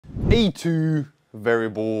A2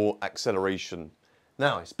 variable acceleration.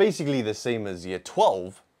 Now, it's basically the same as year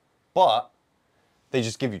 12, but they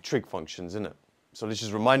just give you trig functions, innit? So let's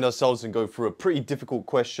just remind ourselves and go through a pretty difficult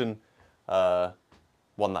question, one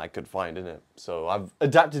that I could find, innit? So I've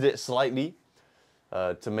adapted it slightly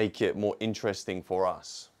to make it more interesting for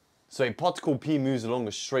us. So a particle P moves along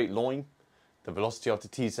a straight line. The velocity after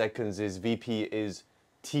t seconds is Vp is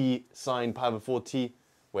t sine pi over 4t,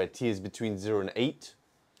 where t is between 0 and 8.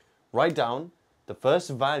 Write down the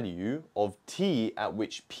first value of t at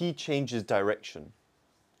which p changes direction.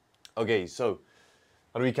 Okay, so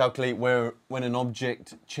how do we calculate when an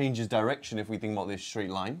object changes direction if we think about this straight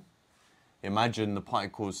line? Imagine the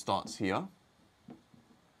particle starts here. And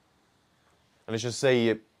let's just say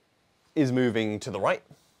it is moving to the right.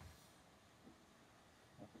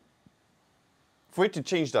 For it to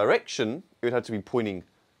change direction, it would have to be pointing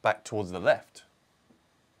back towards the left.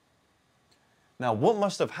 Now, what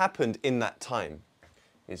must have happened in that time?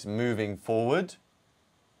 It's moving forward,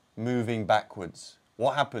 moving backwards.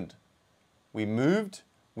 What happened? We moved,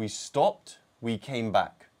 we stopped, we came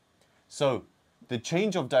back. So the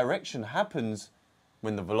change of direction happens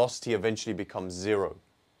when the velocity eventually becomes 0.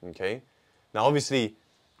 Okay? Now, obviously,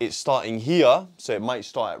 it's starting here, so it might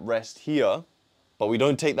start at rest here, but we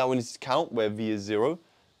don't take that one into account where v is 0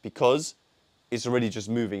 because it's already just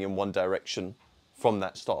moving in one direction from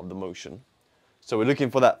that start of the motion. So we're looking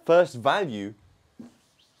for that first value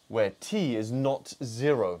where t is not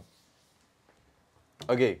 0.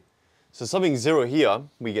 Okay, so something 0 here,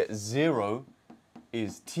 we get 0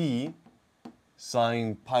 is t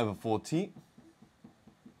sine pi over 4t.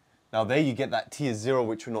 Now there you get that t is 0,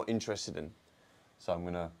 which we're not interested in. So I'm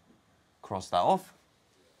going to cross that off.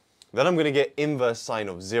 Then I'm going to get inverse sine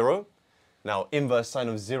of 0. Now inverse sine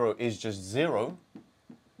of 0 is just 0,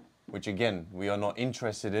 which again, we are not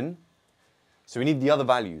interested in. So we need the other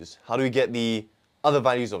values. How do we get the other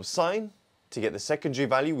values of sine? To get the secondary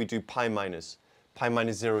value, we do pi minus. Pi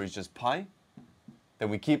minus 0 is just pi. Then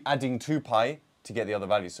we keep adding 2 pi to get the other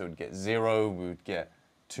values. So we'd get 0, we would get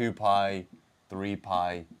 2 pi, 3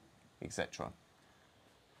 pi, etc.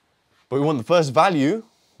 But we want the first value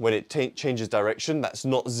when it changes direction. That's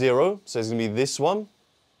not 0, so it's going to be this one.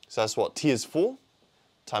 So that's what t is 4.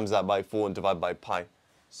 Times that by 4 and divide by pi.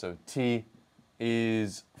 So t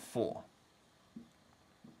is 4.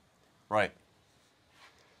 Right.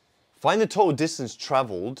 Find the total distance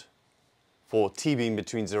traveled for t being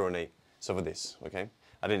between 0 and 8. So for this, okay?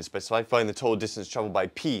 I didn't specify. Find the total distance traveled by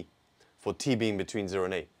p for t being between 0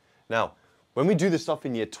 and 8. Now, when we do this stuff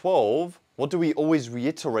in year 12, what do we always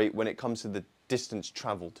reiterate when it comes to the distance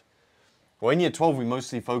traveled? Well, in year 12, we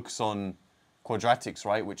mostly focus on quadratics,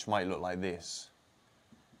 right? Which might look like this.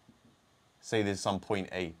 Say there's some point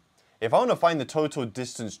A. If I want to find the total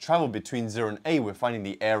distance traveled between 0 and A, we're finding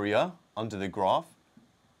the area under the graph.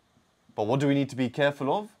 But what do we need to be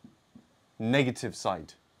careful of? Negative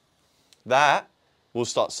side. That will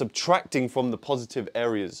start subtracting from the positive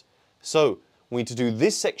areas. So we need to do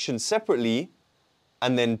this section separately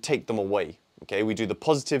and then take them away. Okay, we do the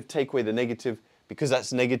positive, take away the negative. Because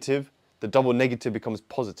that's negative, the double negative becomes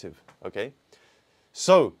positive. Okay,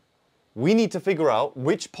 so we need to figure out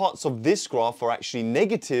which parts of this graph are actually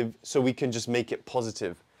negative so we can just make it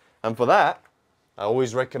positive. And for that, I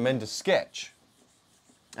always recommend a sketch.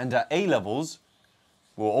 And at A levels,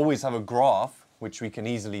 we'll always have a graph which we can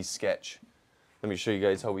easily sketch. Let me show you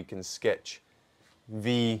guys how we can sketch.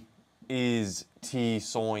 V is t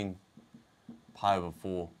sine pi over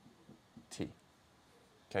 4t.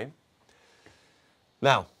 Okay?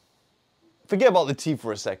 Now, forget about the t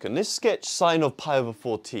for a second. Let's sketch sine of pi over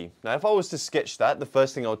 4t. Now, if I was to sketch that, the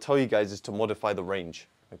first thing I'll tell you guys is to modify the range.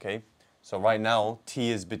 Okay? So right now,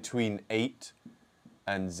 t is between 8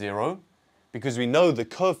 and 0. Because we know the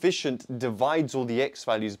coefficient divides all the x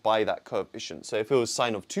values by that coefficient. So if it was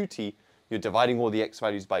sine of 2t, you're dividing all the x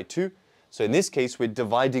values by 2. So in this case, we're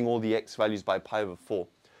dividing all the x values by pi over 4.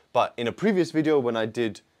 But in a previous video when I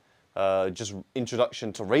did just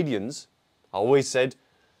introduction to radians, I always said,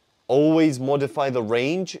 always modify the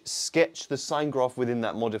range, sketch the sine graph within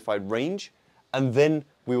that modified range, and then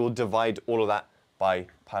we will divide all of that by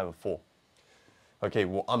pi over 4. Okay,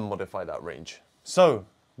 we'll unmodify that range. So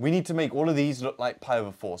we need to make all of these look like pi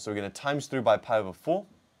over 4. So we're going to times through by pi over 4.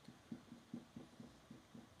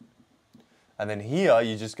 And then here,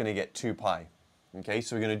 you're just going to get 2 pi. Okay,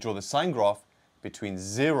 so we're going to draw the sine graph between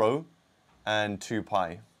 0 and 2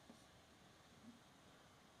 pi.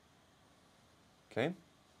 Okay.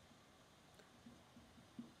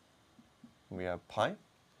 We have pi.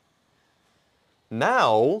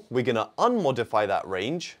 Now, we're going to unmodify that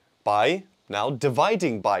range by now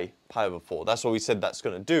dividing by pi over 4. That's what we said that's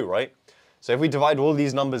going to do, right? So if we divide all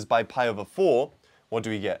these numbers by pi over 4, what do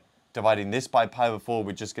we get? Dividing this by pi over 4,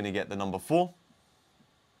 we're just going to get the number 4.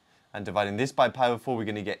 And dividing this by pi over 4, we're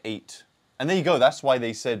going to get 8. And there you go. That's why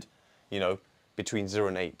they said, you know, between 0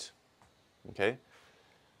 and 8. Okay?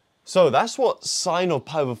 So that's what sine of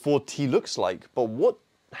pi over 4t looks like. But what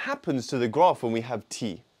happens to the graph when we have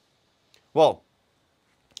t? Well,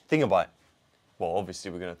 think about it. Well, obviously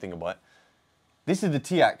we're going to think about it. This is the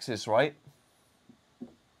t-axis, right?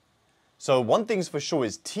 So one thing's for sure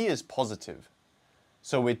is t is positive.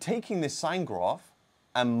 So we're taking this sine graph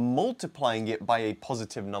and multiplying it by a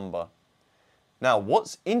positive number. Now,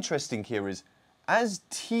 what's interesting here is as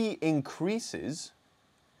t increases,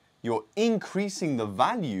 you're increasing the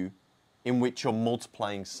value in which you're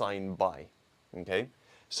multiplying sine by. Okay?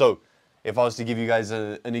 So if I was to give you guys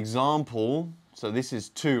an example, so this is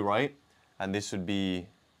 2, right? And this would be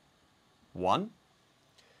 1.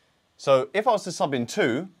 So if I was to sub in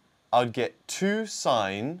 2, I would get 2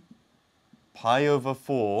 sine pi over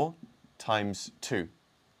 4 times 2.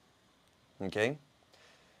 Okay?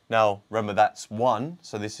 Now, remember that's 1,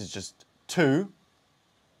 so this is just 2.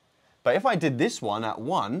 But if I did this one at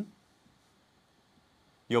 1,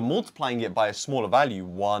 you're multiplying it by a smaller value,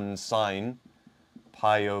 1 sine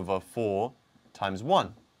pi over 4 times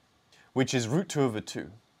 1, which is root 2 over 2.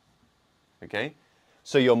 Okay?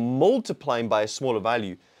 So you're multiplying by a smaller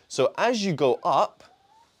value. So as you go up,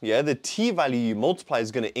 yeah, the t value you multiply is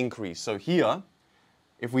going to increase. So here,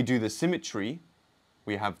 if we do the symmetry,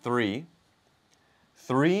 we have 3.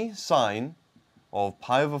 3 sine of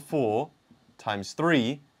pi over 4 times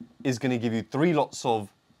 3 is going to give you 3 lots of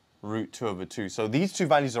root 2 over 2. So these two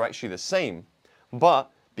values are actually the same. But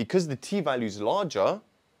because the t value is larger,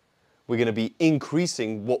 we're going to be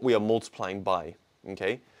increasing what we are multiplying by.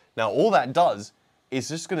 Okay? Now all that does is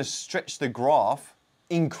just going to stretch the graph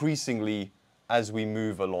increasingly as we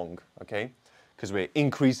move along. Okay? Because we're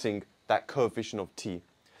increasing that coefficient of t.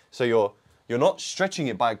 So you're not stretching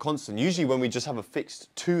it by a constant. Usually when we just have a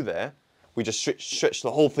fixed 2 there, we just stretch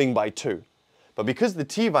the whole thing by 2. But because the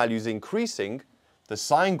t value is increasing, the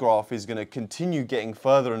sine graph is going to continue getting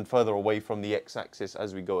further and further away from the x-axis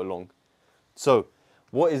as we go along. So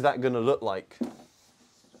what is that going to look like?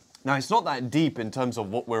 Now it's not that deep in terms of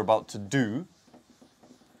what we're about to do,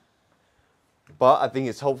 but I think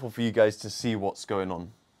it's helpful for you guys to see what's going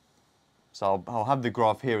on. So I'll have the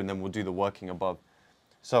graph here and then we'll do the working above.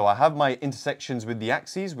 So I have my intersections with the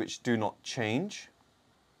axes which do not change.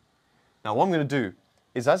 Now what I'm going to do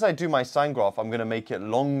is as I do my sine graph, I'm going to make it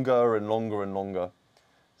longer and longer and longer.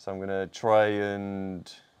 So I'm going to try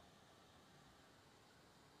and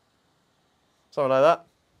something like that.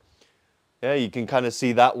 Yeah, you can kind of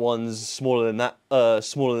see that one's smaller than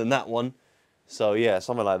that one. So yeah,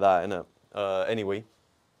 something like that, innit? Anyway,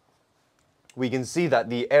 we can see that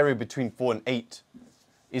the area between 4 and 8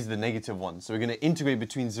 is the negative one. So we're going to integrate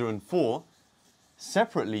between 0 and 4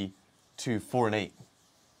 separately to 4 and 8.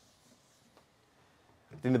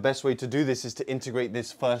 I think the best way to do this is to integrate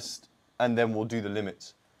this first and then we'll do the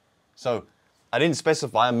limits. So I didn't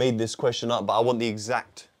specify, I made this question up, but I want the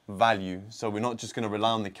exact value. So we're not just going to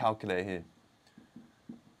rely on the calculator here.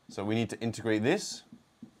 So we need to integrate this,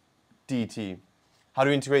 dt. How do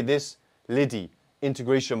we integrate this? Liddy,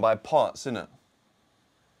 integration by parts, innit?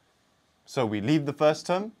 So we leave the first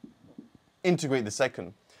term, integrate the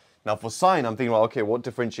second. Now for sine, I'm thinking, well, okay, what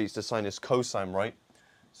differentiates the sine is cosine, right?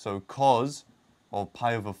 So cos of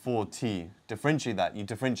pi over 4t. Differentiate that. You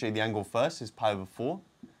differentiate the angle first, is pi over 4.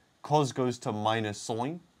 Cos goes to minus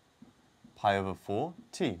sine, pi over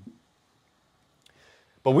 4t.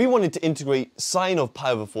 But we wanted to integrate sine of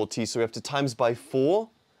pi over 4t, so we have to times by 4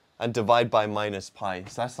 and divide by minus pi.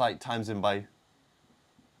 So that's like times in by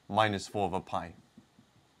minus 4 over pi.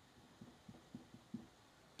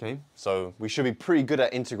 Okay, so we should be pretty good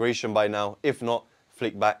at integration by now. If not,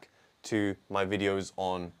 flick back to my videos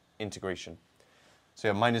on integration. So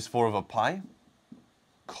you have minus 4 over pi,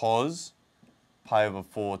 cos pi over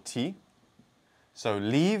 4t. So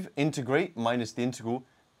leave, integrate, minus the integral,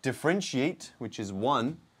 differentiate, which is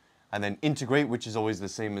 1, and then integrate, which is always the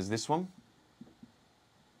same as this one,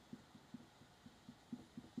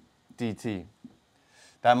 dt.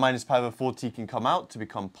 That minus pi over 4t can come out to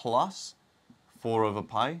become plus 4 over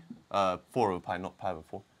pi, 4 over pi, not pi over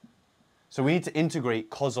 4. So we need to integrate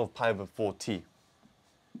cos of pi over 4t.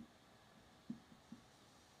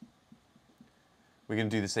 We're going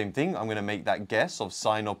to do the same thing. I'm going to make that guess of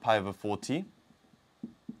sine of pi over 4t.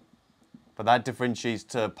 But that differentiates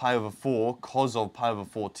to pi over 4 cos of pi over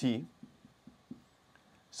 4t.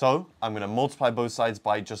 So I'm going to multiply both sides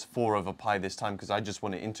by just 4 over pi this time because I just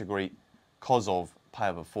want to integrate cos of pi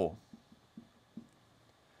over 4.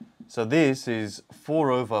 So this is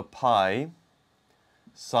 4 over pi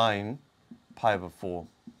sine pi over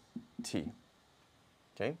 4t.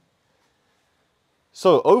 Okay.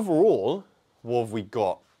 So overall, what have we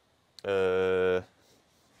got? Okay,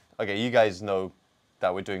 you guys know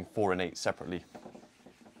that we're doing 4 and 8 separately.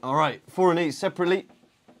 All right, 4 and 8 separately.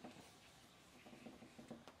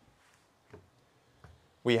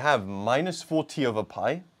 We have minus 4t over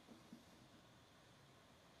pi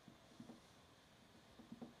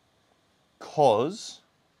cos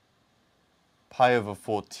pi over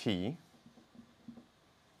 4t.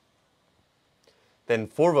 Then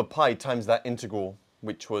 4 over pi times that integral,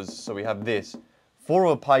 which was, so we have this. 4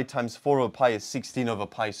 over pi times 4 over pi is 16 over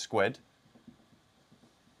pi squared.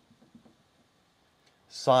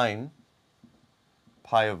 Sine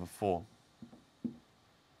pi over 4.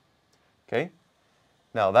 Okay?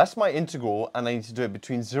 Now, that's my integral, and I need to do it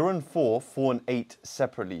between 0 and 4, 4 and 8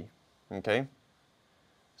 separately. Okay?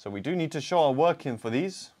 So we do need to show our work in for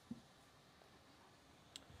these.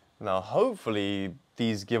 Now, hopefully,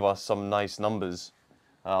 these give us some nice numbers.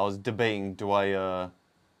 I was debating, I'm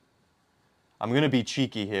going to be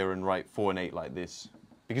cheeky here and write 4 and 8 like this,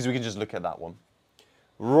 because we can just look at that one.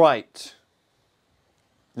 Right.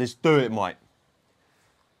 Let's do it, mate.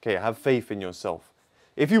 Okay, have faith in yourself.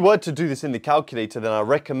 If you were to do this in the calculator, then I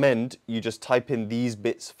recommend you just type in these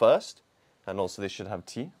bits first. And also this should have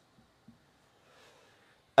t.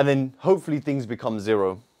 And then hopefully things become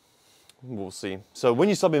 0. We'll see. So when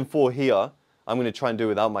you sub in 4 here, I'm going to try and do it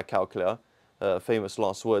without my calculator. Famous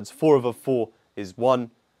last words. 4 over 4 is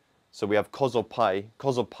 1. So we have cos of pi.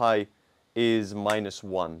 Cos of pi is minus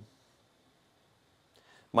 1.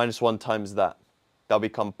 Minus 1 times that. That'll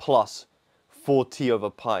become plus 4t over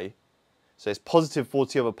pi. So it's positive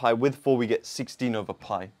 4t over pi. With 4 we get 16 over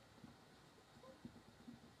pi.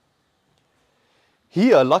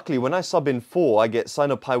 Here, luckily, when I sub in 4, I get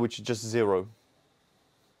sine of pi, which is just 0.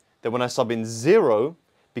 Then when I sub in 0,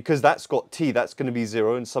 because that's got t, that's going to be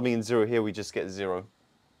 0. And subbing in 0 here, we just get 0.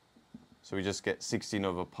 So we just get 16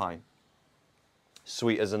 over pi.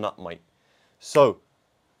 Sweet as a nut, mate. So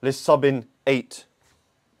let's sub in 8.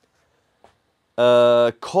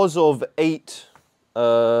 Cos of 8,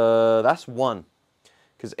 that's 1.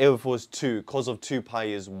 Because a over 4 is 2. Cos of 2 pi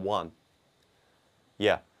is 1.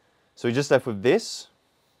 Yeah. So we're just left with this.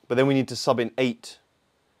 But then we need to sub in 8.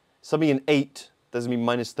 Subbing in 8 doesn't mean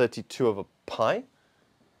minus 32 over pi.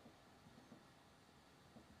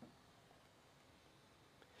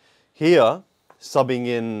 Here, subbing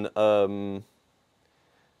in,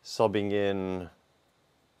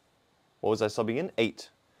 what was I subbing in? 8.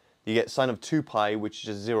 You get sine of 2 pi, which is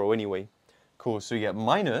just 0 anyway. Cool, so you get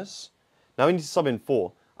minus. Now we need to sub in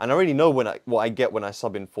 4. And I already know what I get when I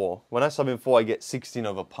sub in 4. When I sub in 4, I get 16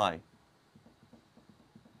 over pi.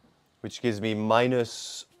 Which gives me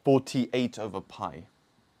minus 48 over pi.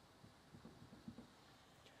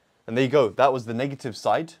 And there you go. That was the negative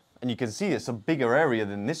side. And you can see it's a bigger area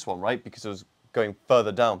than this one, right? Because it was going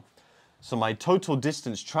further down. So my total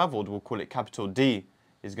distance traveled, we'll call it capital D,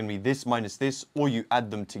 is going to be this minus this, or you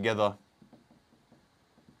add them together,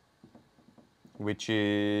 which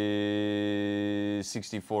is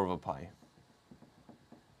 64 over pi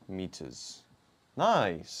meters.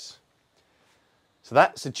 Nice. So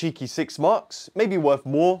that's a cheeky 6 marks. Maybe worth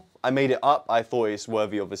more. I made it up. I thought it's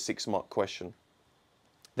worthy of a 6-mark question.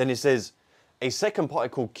 Then it says, a second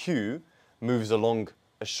particle q moves along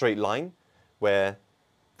a straight line where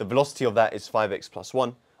the velocity of that is 5x plus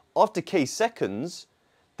 1. After k seconds,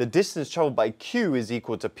 the distance traveled by q is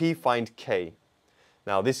equal to p. Find k.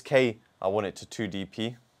 Now this k, I want it to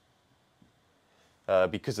 2dp.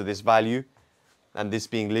 Because of this value and this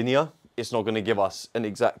being linear, it's not going to give us an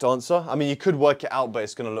exact answer. I mean, you could work it out, but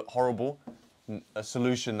it's going to look horrible. A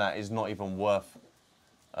solution that is not even worth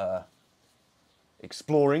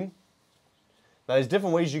exploring. Now, there's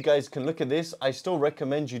different ways you guys can look at this. I still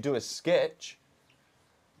recommend you do a sketch,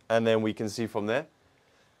 and then we can see from there.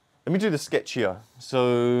 Let me do the sketch here.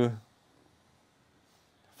 So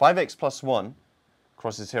 5x plus 1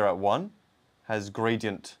 crosses here at 1, has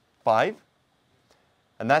gradient 5,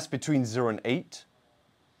 and that's between 0 and 8.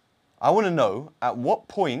 I want to know at what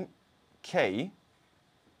point k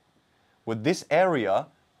would this area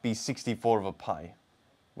be 64 over pi.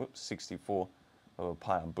 Whoops, 64 over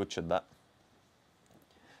pi, I butchered that.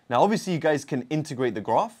 Now obviously you guys can integrate the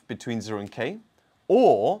graph between 0 and k,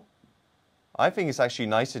 or I think it's actually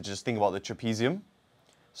nicer to just think about the trapezium.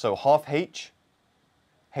 So half h,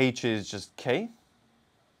 h is just k,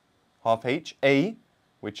 half h, a,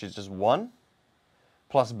 which is just 1,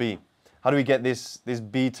 plus b. How do we get this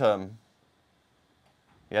b term?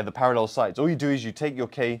 Yeah, the parallel sides. All you do is you take your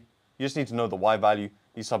k, you just need to know the y value,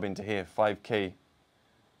 you sub into here, 5k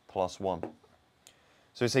plus 1.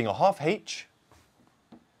 So we're saying a half h,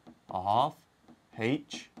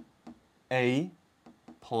 a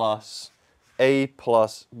plus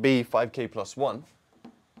b, 5k plus 1,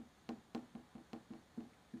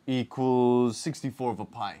 equals 64 over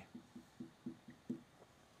pi.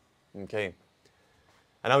 Okay.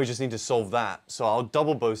 And now we just need to solve that. So I'll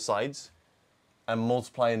double both sides and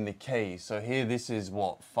multiply in the k. So here this is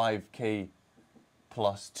what? 5k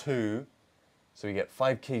plus 2. So we get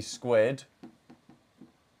 5k squared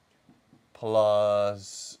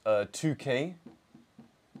plus 2k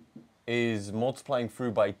is multiplying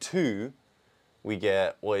through by 2. We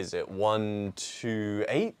get, what is it,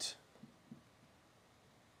 128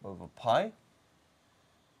 over pi.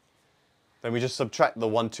 Then we just subtract the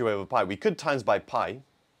 128 over pi. We could times by pi.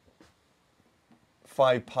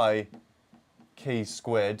 5 pi k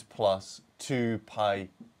squared plus 2 pi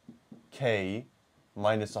k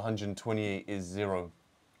minus 128 is 0.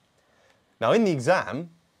 Now in the exam,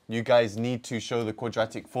 you guys need to show the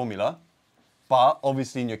quadratic formula, but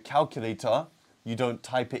obviously in your calculator, you don't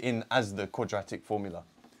type it in as the quadratic formula.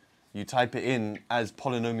 You type it in as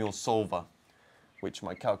polynomial solver, which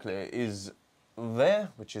my calculator is there,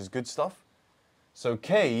 which is good stuff. So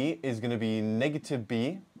k is going to be negative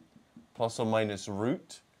b plus or minus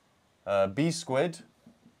root b squared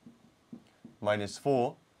minus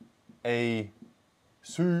 4 a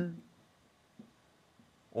su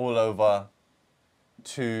all over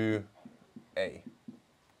 2a.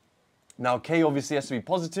 Now k obviously has to be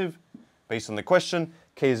positive based on the question.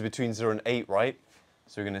 K is between 0 and 8, right?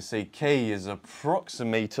 So we're going to say k is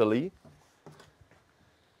approximately,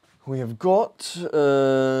 we have got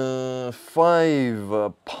 5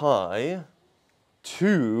 pi,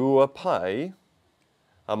 2 pi,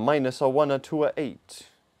 a minus a 1, a 2, a 8.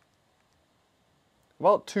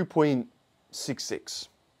 About 2.66.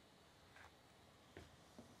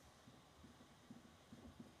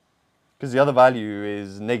 Because the other value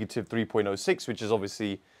is negative 3.06, which is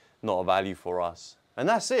obviously not a value for us. And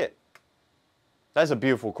that's it. That's a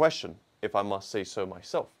beautiful question, if I must say so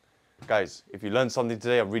myself. Guys, if you learned something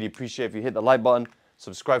today, I really appreciate if you hit the like button,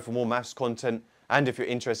 subscribe for more maths content, and if you're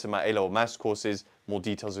interested in my A-level maths courses, more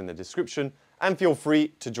details in the description. And feel free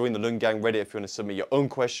to join the Lung Gang Reddit if you want to submit your own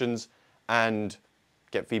questions and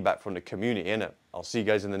get feedback from the community, innit? I'll see you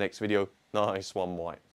guys in the next video. Nice one, White.